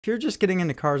If you're just getting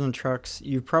into cars and trucks,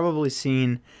 you've probably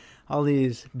seen all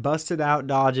these busted out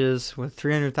Dodges with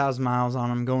 300,000 miles on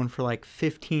them going for like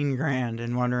 15 grand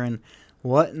and wondering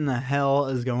what in the hell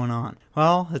is going on.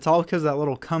 Well, it's all because of that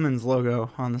little Cummins logo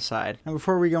on the side. Now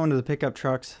before we go into the pickup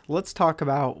trucks, let's talk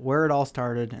about where it all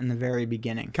started in the very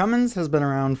beginning. Cummins has been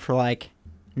around for like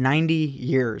 90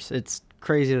 years. It's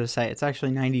crazy to say. It's actually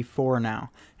 94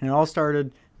 now. And it all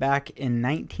started back in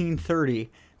 1930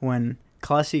 when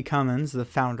Cummins, the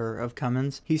founder of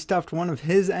Cummins, he stuffed one of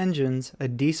his engines, a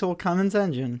diesel Cummins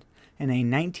engine, in a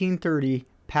 1930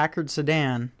 Packard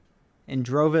sedan and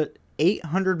drove it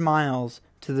 800 miles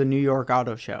to the New York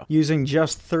Auto Show using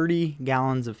just 30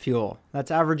 gallons of fuel.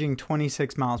 That's averaging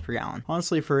 26 miles per gallon.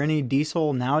 Honestly, for any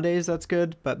diesel nowadays, that's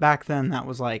good, but back then that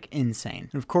was like insane.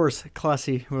 And of course,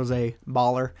 Clussy was a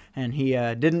baller, and he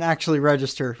didn't actually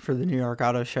register for the New York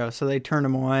Auto Show, so they turned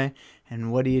him away.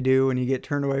 And what do you do when you get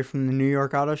turned away from the New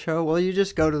York Auto Show? Well, you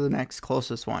just go to the next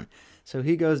closest one. So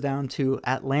he goes down to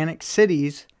Atlantic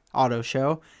City's Auto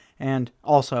Show and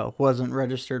also wasn't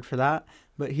registered for that,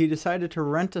 but he decided to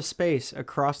rent a space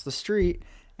across the street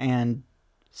and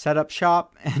set up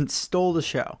shop and stole the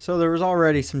show. So there was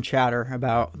already some chatter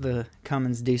about the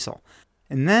Cummins diesel.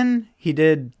 And then he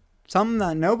did something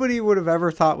that nobody would have ever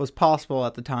thought was possible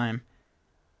at the time.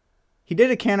 He did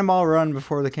a Cannonball Run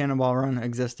before the Cannonball Run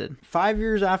existed. 5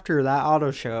 years after that auto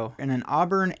show, in an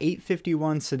Auburn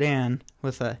 851 sedan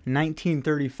with a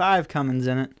 1935 Cummins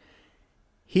in it,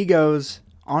 he goes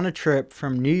on a trip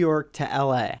from New York to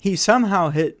LA. He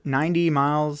somehow hit 90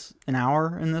 miles an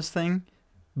hour in this thing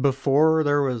before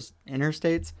there was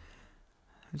interstates.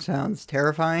 It sounds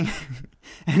terrifying.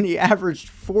 And he averaged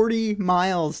 40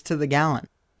 miles to the gallon.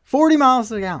 40 miles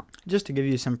to the gallon. Just to give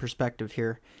you some perspective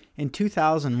here. In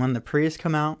 2000, when the Prius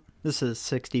come out, this is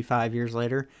 65 years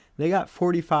later, they got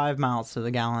 45 miles to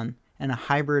the gallon in a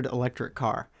hybrid electric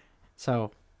car.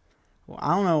 So, well,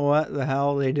 I don't know what the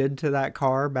hell they did to that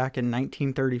car back in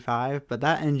 1935, but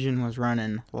that engine was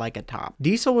running like a top.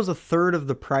 Diesel was a third of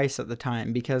the price at the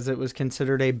time because it was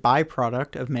considered a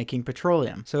byproduct of making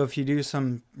petroleum. So if you do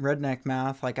some redneck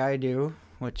math like I do,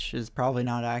 which is probably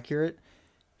not accurate,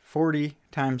 40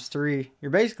 times 3,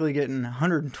 you're basically getting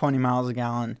 120 miles a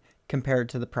gallon compared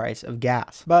to the price of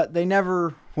gas. But they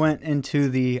never went into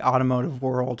the automotive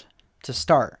world to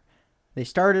start. They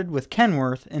started with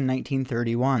Kenworth in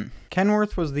 1931.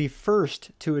 Kenworth was the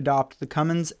first to adopt the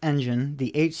Cummins engine,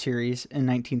 the H series, in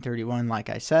 1931, like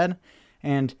I said,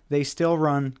 and they still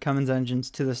run Cummins engines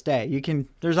to this day.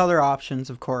 There's other options,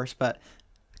 of course, but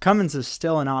Cummins is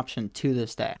still an option to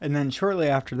this day. And then shortly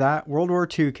after that, World War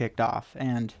II kicked off,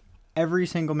 and every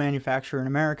single manufacturer in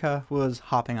America was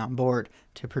hopping on board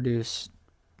to produce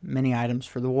many items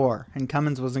for the war, and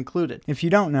Cummins was included. If you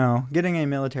don't know, getting a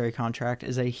military contract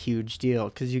is a huge deal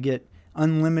because you get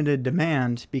unlimited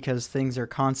demand because things are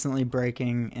constantly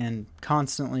breaking and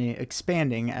constantly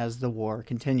expanding as the war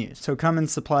continues. So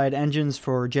Cummins supplied engines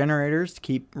for generators to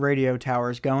keep radio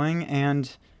towers going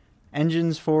and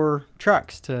engines for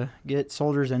trucks to get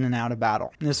soldiers in and out of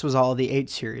battle. And this was all the H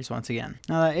series once again.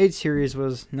 Now that H series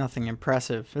was nothing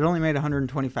impressive. It only made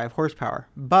 125 horsepower,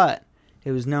 but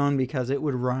it was known because it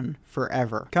would run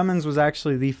forever. Cummins was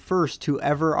actually the first to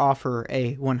ever offer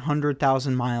a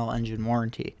 100,000 mile engine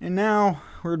warranty. And now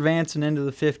we're advancing into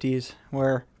the 50s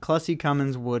where Clussy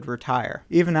Cummins would retire.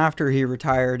 Even after he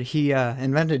retired, he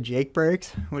invented Jake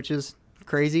brakes, which is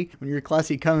crazy. When you're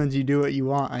Clussy Cummins, you do what you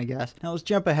want, I guess. Now let's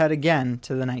jump ahead again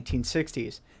to the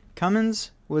 1960s. Cummins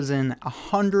was in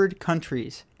 100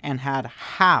 countries and had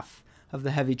half of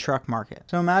the heavy truck market.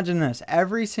 So imagine this,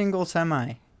 every single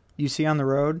semi you see on the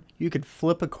road, you could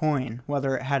flip a coin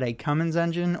whether it had a Cummins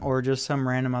engine or just some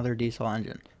random other diesel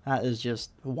engine. That is just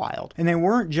wild. And they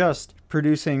weren't just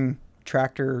producing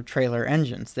tractor trailer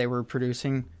engines. They were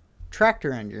producing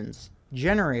tractor engines,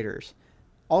 generators,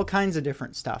 all kinds of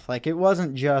different stuff. Like, it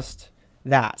wasn't just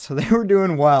that. So they were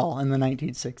doing well in the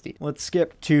 1960s. Let's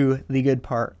skip to the good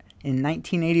part. In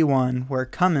 1981, where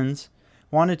Cummins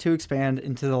wanted to expand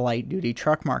into the light-duty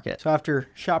truck market. So after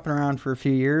shopping around for a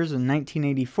few years, in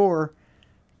 1984,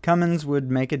 Cummins would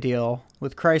make a deal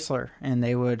with Chrysler, and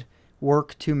they would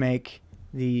work to make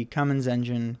the Cummins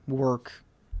engine work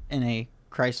in a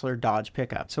Chrysler Dodge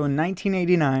pickup. So in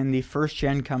 1989, the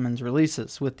first-gen Cummins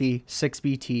releases with the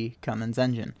 6BT Cummins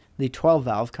engine, the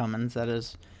 12-valve Cummins that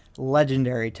is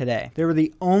legendary today. They were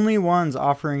the only ones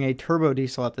offering a turbo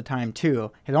diesel at the time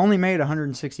too. It only made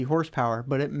 160 horsepower,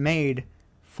 but it made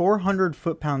 400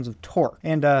 foot-pounds of torque.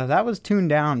 And that was tuned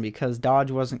down because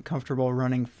Dodge wasn't comfortable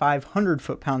running 500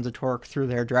 foot-pounds of torque through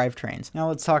their drivetrains. Now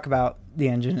let's talk about the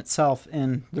engine itself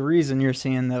and the reason you're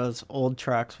seeing those old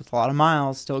trucks with a lot of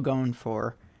miles still going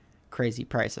for crazy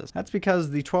prices. That's because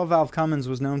the 12-valve Cummins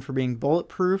was known for being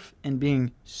bulletproof and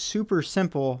being super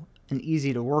simple and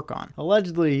easy to work on.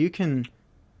 Allegedly, you can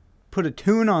put a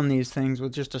tune on these things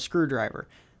with just a screwdriver.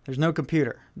 There's no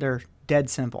computer. They're dead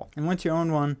simple. And once you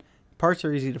own one, parts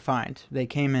are easy to find. They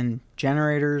came in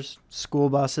generators, school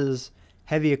buses,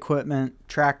 heavy equipment,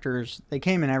 tractors. They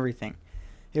came in everything.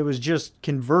 It was just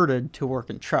converted to work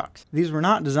in trucks. These were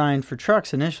not designed for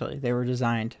trucks initially. They were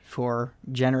designed for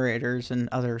generators and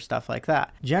other stuff like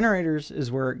that. Generators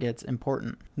is where it gets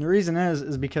important. And the reason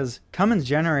is because Cummins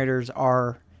generators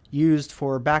are used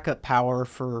for backup power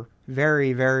for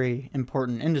very, very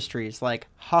important industries like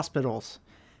hospitals.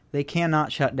 They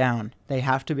cannot shut down. They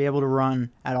have to be able to run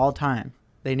at all times.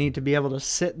 They need to be able to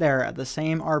sit there at the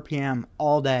same RPM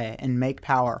all day and make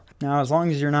power. Now, as long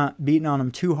as you're not beating on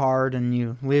them too hard and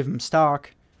you leave them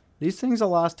stock, these things will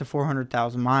last to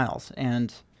 400,000 miles.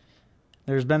 And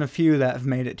there's been a few that have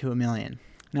made it to 1 million.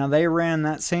 Now, they ran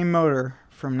that same motor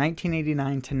from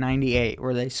 1989 to 98,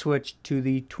 where they switched to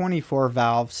the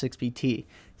 24-valve 6BT.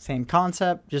 Same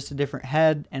concept, just a different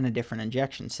head and a different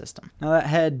injection system. Now, that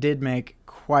head did make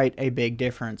quite a big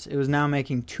difference. It was now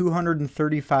making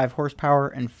 235 horsepower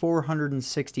and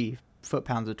 460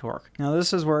 foot-pounds of torque. Now,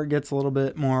 this is where it gets a little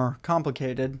bit more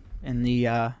complicated in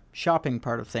the shopping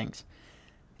part of things.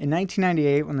 In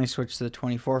 1998, when they switched to the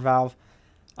 24-valve,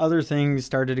 other things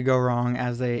started to go wrong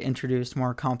as they introduced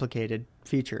more complicated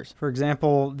features. For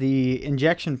example, the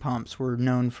injection pumps were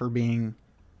known for being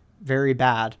very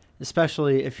bad,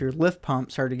 especially if your lift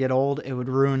pump started to get old. It would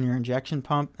ruin your injection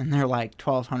pump, and they're like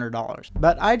 $1,200.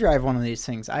 But I drive one of these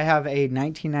things. I have a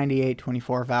 1998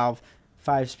 24-valve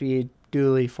 5-speed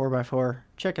dually 4x4.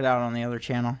 Check it out on the other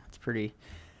channel. It's pretty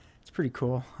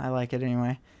cool. I like it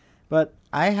anyway. But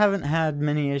I haven't had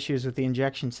many issues with the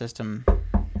injection system,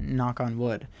 knock on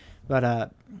wood.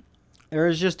 But there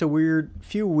was just a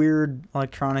few weird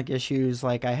electronic issues,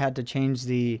 like I had to change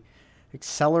the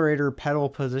accelerator pedal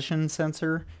position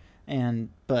sensor,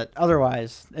 but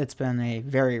otherwise it's been a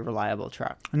very reliable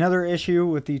truck. Another issue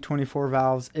with the 24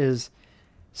 valves is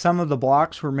some of the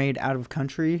blocks were made out of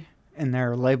country and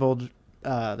they're labeled,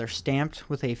 they're stamped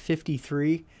with a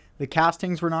 53. The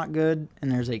castings were not good,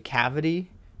 and there's a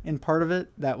cavity in part of it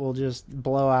that will just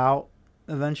blow out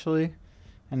eventually,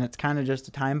 and it's kind of just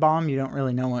a time bomb. You don't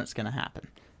really know when it's going to happen.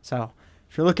 So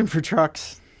if you're looking for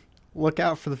trucks, look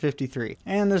out for the 53.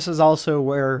 And this is also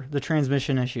where the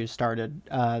transmission issues started.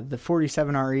 The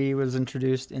 47RE was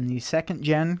introduced in the 2nd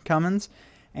gen Cummins,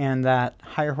 and that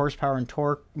higher horsepower and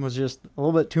torque was just a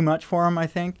little bit too much for them, I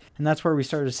think. And that's where we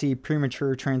started to see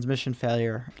premature transmission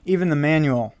failure. Even the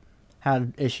manual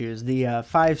had issues. The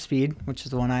 5-speed, which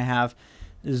is the one I have,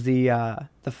 is the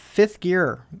 5th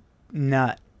gear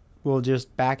nut will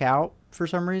just back out for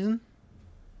some reason.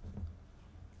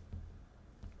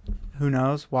 Who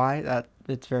knows why?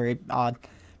 It's very odd,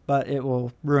 but it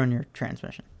will ruin your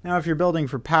transmission. Now, if you're building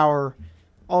for power,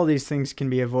 all these things can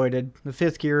be avoided. The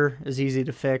 5th gear is easy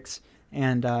to fix,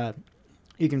 and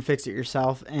you can fix it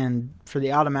yourself. And for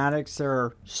the automatics, there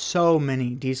are so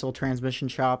many diesel transmission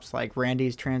shops like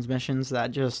Randy's Transmissions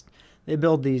that they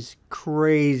build these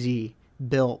crazy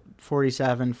built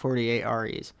 47, 48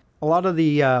 REs. A lot of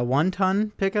the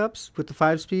 1-ton pickups with the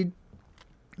 5-speed,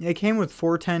 they came with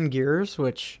 410 gears,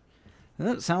 which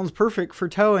that sounds perfect for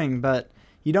towing, but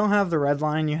you don't have the red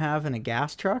line you have in a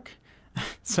gas truck.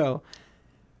 So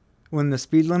when the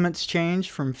speed limits change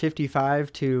from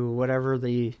 55 to whatever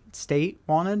the state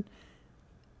wanted,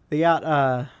 they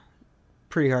got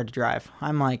pretty hard to drive.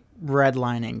 I'm like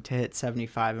redlining to hit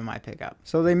 75 in my pickup.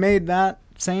 So they made that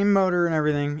same motor and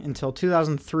everything until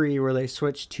 2003, where they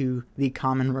switched to the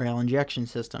common rail injection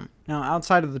system. Now,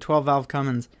 outside of the 12-valve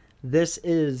Cummins, this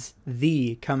is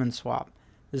the Cummins swap.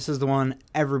 This is the one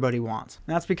everybody wants.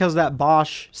 And that's because that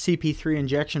Bosch CP3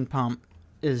 injection pump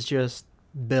is just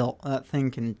built. That thing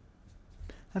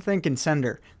can send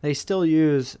her. They still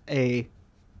use a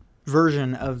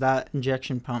version of that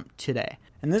injection pump today.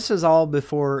 And this is all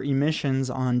before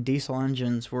emissions on diesel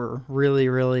engines were really,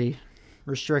 really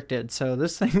restricted. So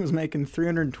this thing was making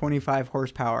 325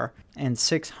 horsepower and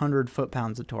 600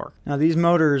 foot-pounds of torque. Now, these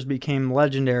motors became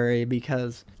legendary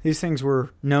because these things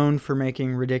were known for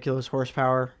making ridiculous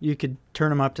horsepower. You could turn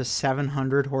them up to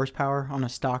 700 horsepower on a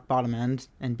stock bottom end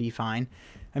and be fine.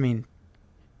 I mean,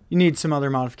 you need some other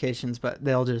modifications, but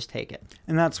they'll just take it.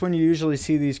 And that's when you usually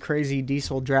see these crazy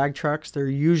diesel drag trucks. They're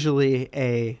usually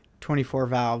a 24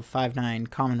 valve 5.9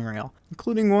 common rail,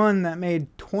 including one that made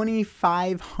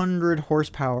 2,500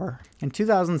 horsepower. In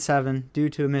 2007, due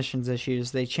to emissions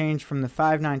issues, they changed from the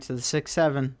 5.9 to the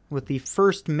 6.7 with the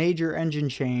first major engine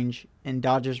change in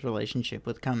Dodge's relationship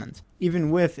with Cummins.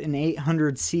 Even with an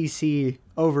 800cc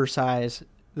oversize,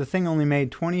 the thing only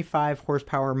made 25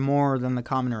 horsepower more than the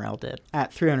common rail did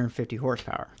at 350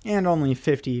 horsepower, and only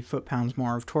 50 foot-pounds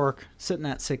more of torque, sitting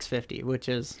at 650, which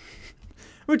is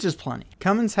plenty.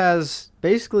 Cummins has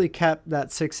basically kept that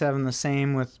 6.7 the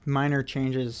same with minor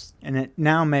changes, and it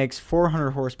now makes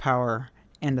 400 horsepower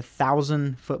and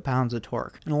 1,000 foot-pounds of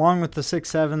torque. And along with the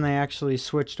 6.7, they actually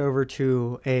switched over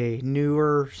to a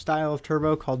newer style of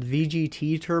turbo called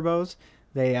VGT turbos.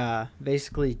 They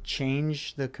basically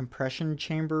changed the compression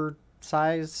chamber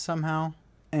size somehow,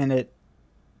 and it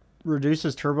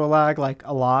reduces turbo lag like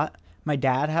a lot. My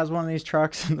dad has one of these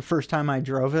trucks, and the first time I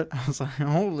drove it, I was like,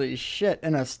 holy shit,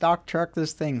 in a stock truck,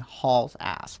 this thing hauls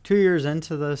ass. 2 years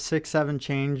into the 6.7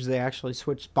 change, they actually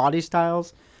switched body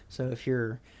styles. So if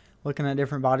you're looking at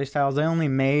different body styles, they only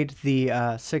made the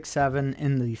 6.7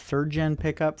 in the 3rd gen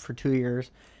pickup for 2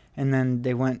 years, and then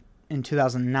they went in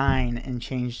 2009 and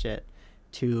changed it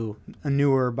to a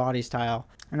newer body style.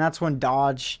 And that's when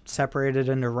Dodge separated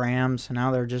into Rams, so now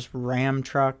they're just Ram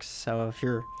trucks. So if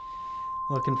you're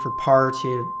looking for parts,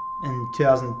 in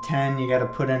 2010 you got to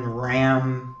put in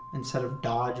Ram instead of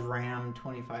Dodge Ram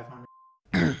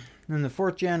 2500. Then the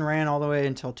 4th gen ran all the way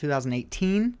until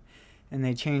 2018, and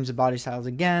they changed the body styles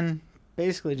again,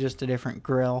 basically just a different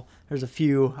grille. There's a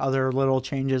few other little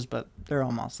changes, but they're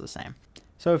almost the same.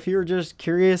 So if you're just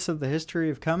curious of the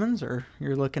history of Cummins, or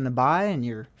you're looking to buy and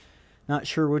you're not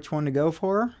sure which one to go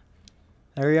for,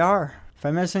 there you are. If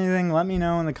I miss anything, let me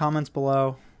know in the comments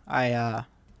below. I'm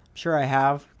sure I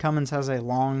have. Cummins has a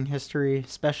long history,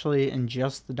 especially in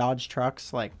just the Dodge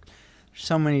trucks. Like, there's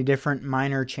so many different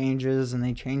minor changes, and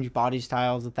they change body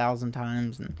styles 1,000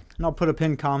 times. And I'll put a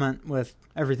pinned comment with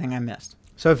everything I missed.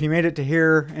 So if you made it to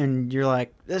here and you're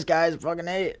like, this guy's a fucking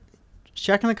idiot, just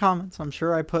check in the comments. I'm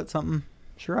sure I put something.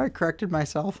 Sure, I corrected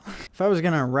myself. If I was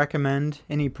going to recommend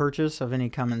any purchase of any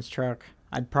Cummins truck,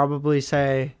 I'd probably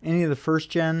say any of the 1st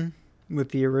gen with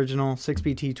the original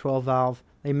 6BT 12 valve.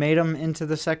 They made them into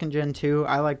the 2nd gen too.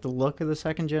 I like the look of the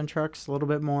 2nd gen trucks a little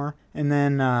bit more. And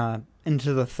then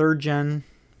into the 3rd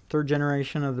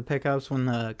generation of the pickups when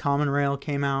the common rail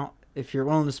came out. If you're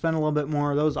willing to spend a little bit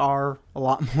more, those are a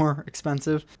lot more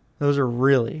expensive. Those are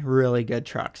really, really good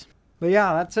trucks. But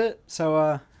yeah, that's it.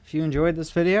 So if you enjoyed this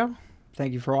video,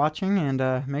 thank you for watching,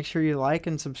 and make sure you like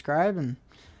and subscribe, and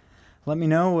let me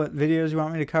know what videos you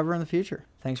want me to cover in the future.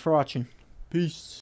 Thanks for watching. Peace.